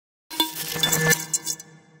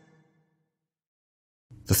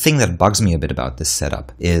The thing that bugs me a bit about this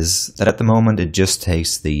setup is that at the moment it just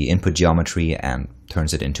takes the input geometry and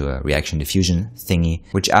turns it into a reaction diffusion thingy,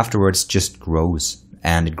 which afterwards just grows,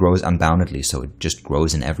 and it grows unboundedly, so it just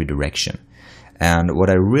grows in every direction. And what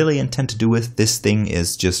I really intend to do with this thing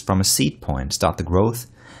is just from a seed point start the growth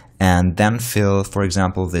and then fill, for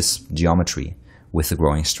example, this geometry with the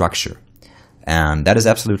growing structure. And that is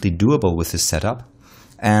absolutely doable with this setup.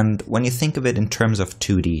 And when you think of it in terms of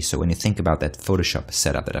 2D, so when you think about that Photoshop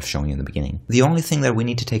setup that I've shown you in the beginning, the only thing that we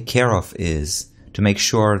need to take care of is to make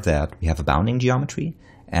sure that we have a bounding geometry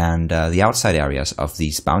and the outside areas of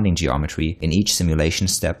these bounding geometry in each simulation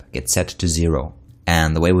step get set to 0.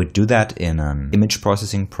 And the way we do that in an image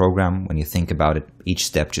processing program, when you think about it, each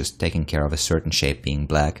step just taking care of a certain shape being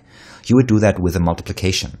black, you would do that with a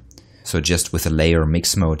multiplication. So just with a layer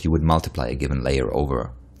mix mode, you would multiply a given layer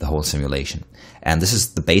over the whole simulation. And this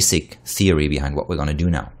is the basic theory behind what we're going to do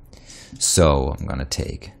now. So I'm going to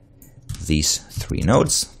take these 3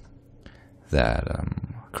 nodes that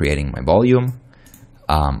I'm creating my volume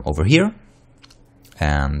over here.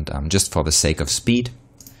 And just for the sake of speed,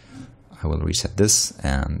 I will reset this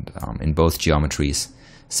and in both geometries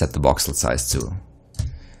set the voxel size to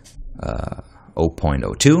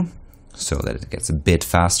 0.02 so that it gets a bit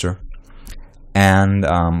faster. And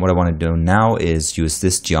what I want to do now is use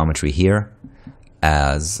this geometry here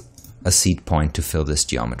as a seed point to fill this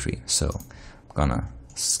geometry. So I'm gonna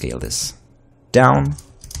scale this down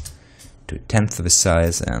to 1/10 of the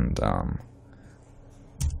size and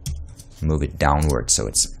move it downward so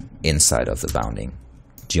it's inside of the bounding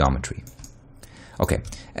geometry. Okay,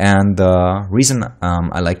 and the reason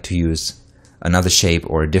I like to use another shape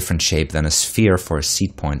or a different shape than a sphere for a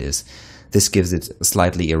seed point is this gives it a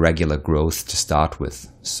slightly irregular growth to start with.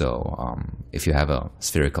 So if you have a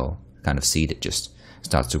spherical kind of seed, it just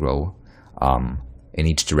starts to grow in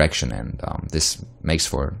each direction, and this makes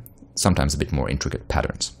for sometimes a bit more intricate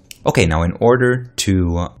patterns. Okay, now in order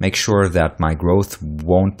to make sure that my growth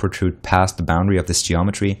won't protrude past the boundary of this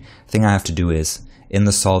geometry, the thing I have to do is, in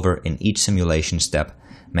the solver, in each simulation step,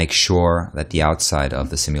 make sure that the outside of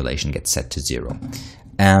the simulation gets set to 0.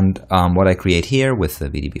 And what I create here with the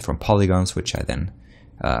VDB from polygons, which I then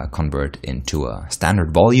convert into a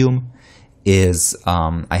standard volume, is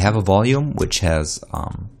I have a volume which has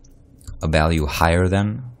a value higher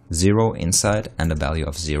than 0 inside and a value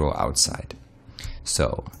of 0 outside.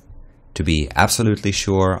 So to be absolutely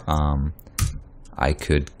sure, I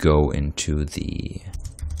could go into the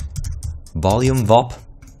volume VOP,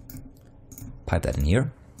 pipe that in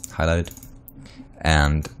here, highlight it,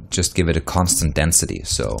 and just give it a constant density.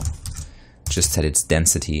 So just set its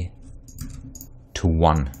density to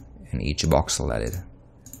 1 in each voxel that it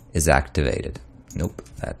is activated. Nope,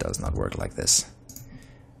 that does not work like this.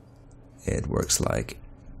 It works like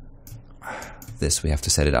this. We have to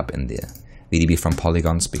set it up in the VDB from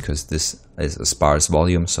polygons because this is a sparse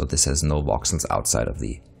volume, so this has no voxels outside of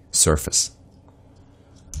the surface.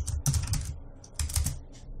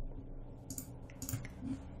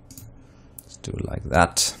 Let's do it like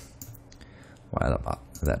that. While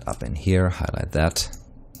that up in here, highlight that.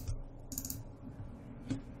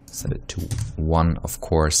 Set it to 1, of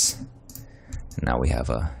course. And now we have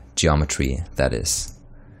a geometry that is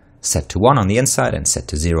set to 1 on the inside and set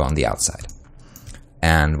to 0 on the outside.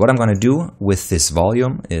 And what I'm going to do with this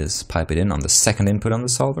volume is pipe it in on the second input on the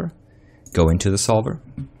solver, go into the solver,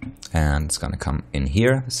 and it's going to come in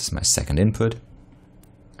here. This is my second input.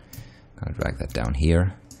 I'm going to drag that down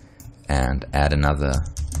here and add another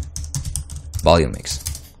volume mix.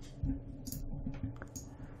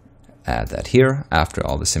 Add that here after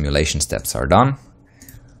all the simulation steps are done.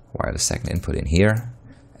 Wire the second input in here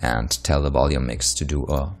and tell the volume mix to do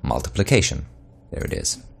a multiplication. There it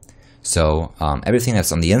is. So everything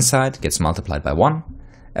that's on the inside gets multiplied by 1,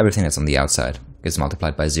 everything that's on the outside gets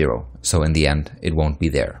multiplied by 0. So in the end, it won't be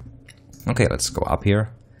there. Okay, let's go up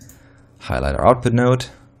here, highlight our output node,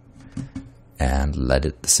 and let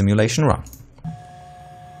the simulation run.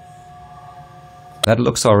 That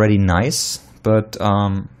looks already nice, but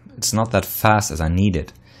it's not that fast as I need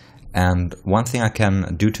it. And one thing I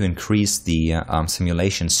can do to increase the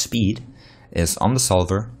simulation speed is on the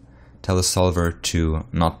solver, tell the solver to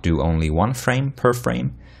not do only 1 frame per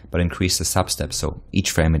frame, but increase the sub-steps. So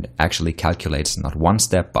each frame it actually calculates not 1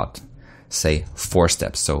 step, but say 4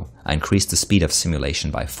 steps. So I increase the speed of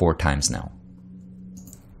simulation by 4 times now.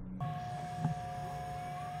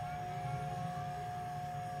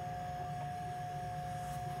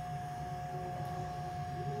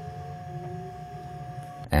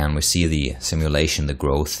 And we see the simulation, the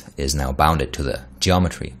growth is now bounded to the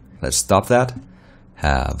geometry. Let's stop that,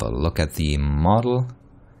 have a look at the model,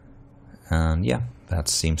 And yeah, that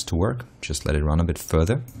seems to work. Just let it run a bit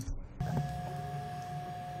further.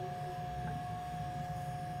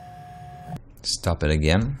 Stop it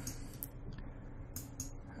again.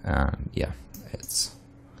 And yeah, it's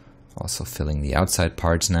also filling the outside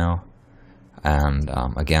parts now. And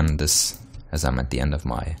again, this, as I'm at the end of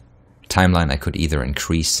my timeline, I could either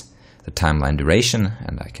increase the timeline duration,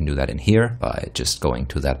 and I can do that in here by just going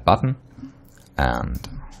to that button. And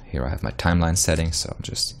here I have my timeline settings, so I'm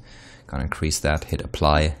just gonna increase that, hit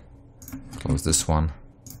apply, close this one,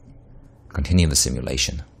 continue the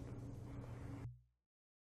simulation.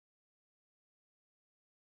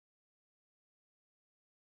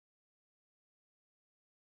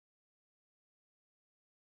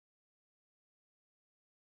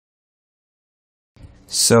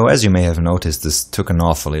 So as you may have noticed, this took an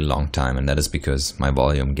awfully long time, and that is because my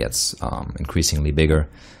volume gets increasingly bigger,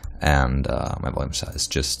 and my volume size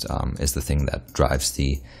just is the thing that drives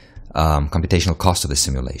the computational cost of the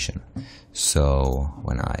simulation. So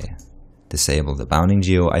when I disable the bounding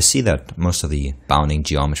geo, I see that most of the bounding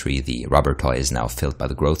geometry, the rubber toy, is now filled by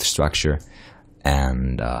the growth structure,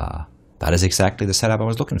 and that is exactly the setup I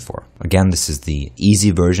was looking for. Again, this is the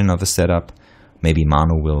easy version of the setup. Maybe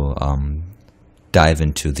Manu will dive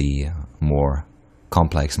into the more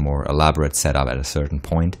complex, more elaborate setup at a certain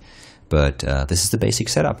point, but this is the basic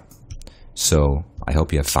setup. So I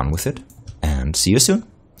hope you have fun with it, and see you soon.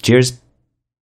 Cheers!